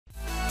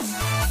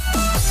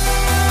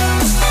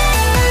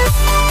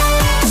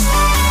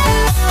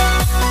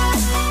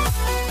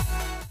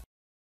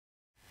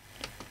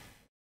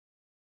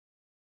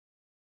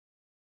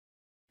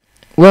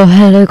Well,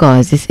 hello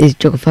guys, this is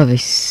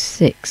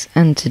xbox360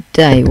 and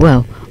today,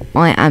 well,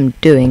 I am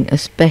doing a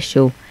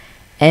special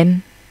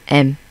MMM4.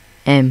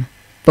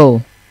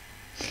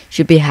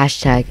 Should be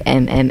hashtag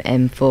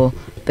MMM4,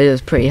 but it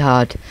was pretty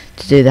hard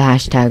to do the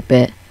hashtag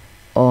bit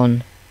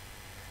on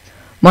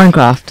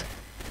Minecraft.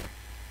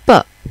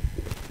 But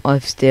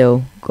I've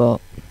still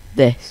got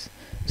this.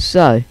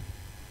 So,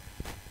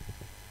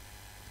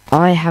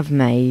 I have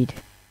made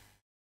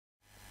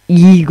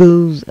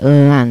Eagle's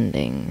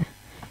Landing.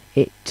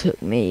 It took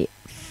me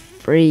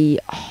 3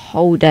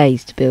 whole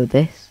days to build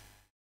this.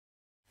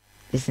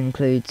 This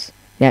includes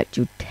the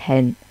actual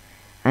tent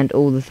and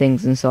all the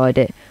things inside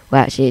it.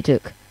 Well, actually it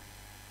took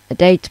a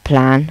day to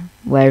plan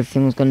where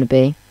everything was going to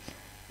be,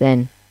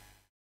 then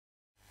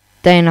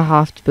a day and a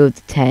half to build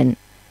the tent,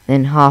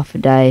 then half a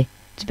day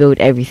to build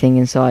everything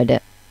inside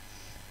it,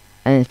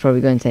 and it's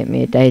probably going to take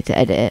me a day to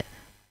edit it.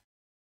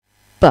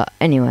 But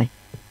anyway,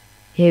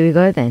 here we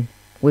go then,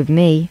 with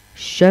me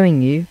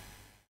showing you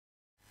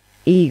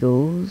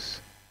Eagle's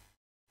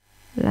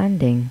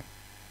Landing.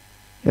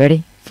 You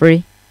ready?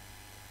 3,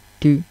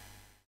 2,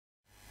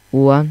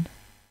 1.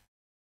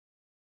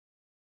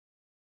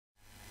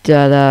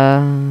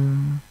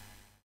 Ta-da!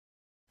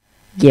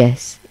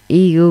 Yes,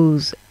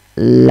 Eagle's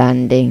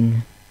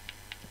Landing.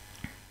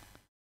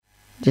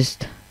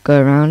 Just go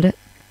around it.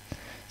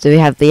 So we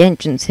have the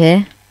entrance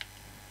here,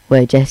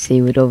 where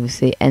Jesse would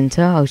obviously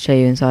enter. I'll show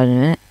you inside in a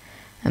minute.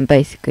 And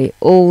basically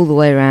all the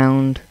way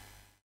around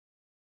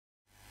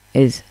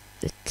is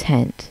the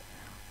tent.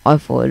 I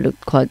thought it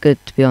looked quite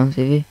good, to be honest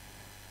with you.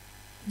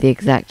 The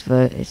exact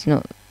it's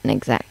not an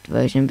exact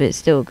version, but it's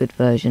still a good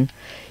version.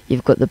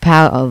 You've got the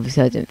power,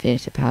 obviously I didn't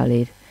finish the power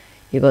lead.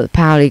 You've got the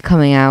power lead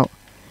coming out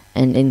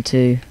and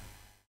into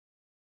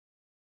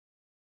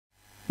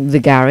the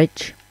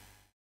garage.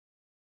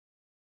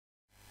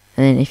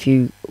 And then if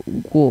you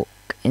walk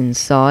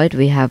inside,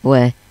 we have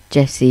where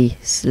Jesse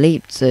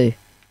sleeps, so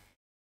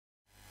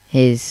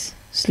his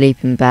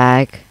sleeping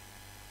bag,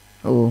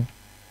 or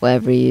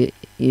whatever he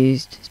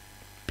used, his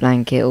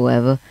blanket or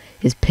whatever,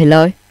 his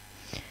pillow.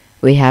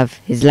 We have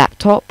his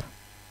laptop.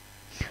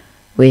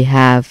 We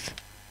have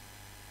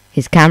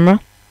his camera.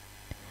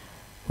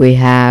 We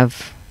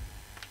have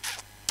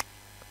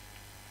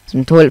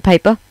some toilet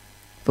paper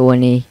for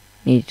when he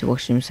needed to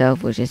wash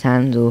himself, wash his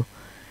hands, or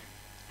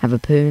have a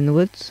poo in the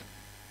woods,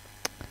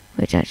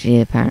 which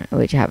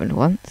happened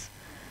once.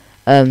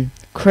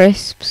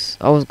 Crisps.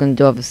 I was going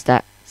to do other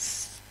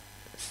stats.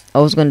 I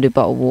was going to do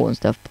bottled water and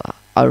stuff, but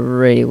I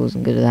really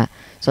wasn't good at that,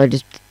 so I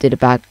just did a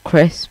bag of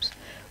crisps.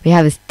 We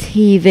have his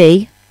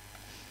TV,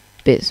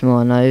 bit small,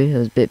 I know, it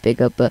was a bit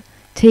bigger, but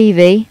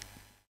TV,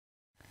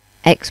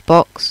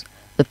 Xbox,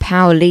 the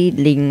power lead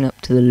leading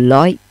up to the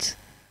light.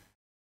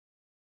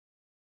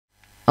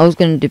 I was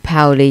going to do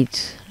power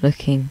leads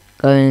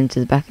going into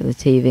the back of the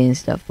TV and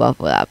stuff, but I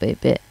thought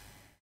that'd be a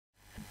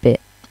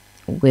bit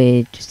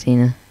weird, just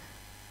seeing a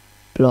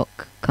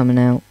block coming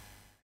out.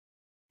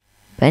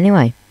 But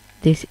anyway,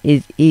 this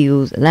is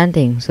Eagle's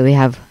Landing. So we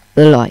have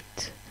the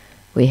light,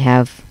 we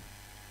have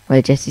where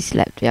Jesse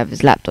slept, we have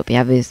his laptop, we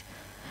have his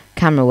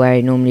camera where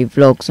he normally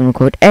vlogs and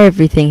record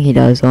everything he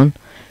does on,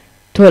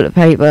 toilet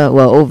paper,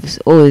 well all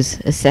his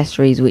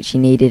accessories which he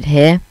needed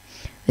here,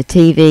 the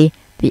TV,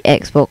 the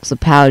Xbox, the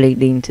power lead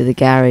leading to the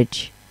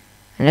garage,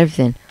 and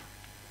everything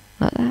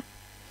like that.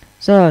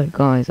 So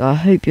guys, I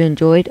hope you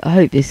enjoyed. I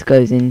hope this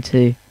goes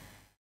into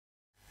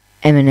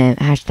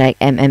hashtag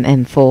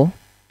MMM4.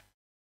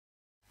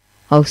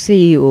 I'll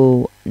see you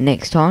all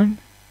next time.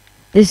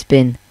 This has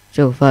been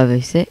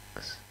Joel506.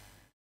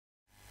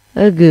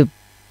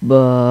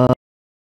 Goodbye.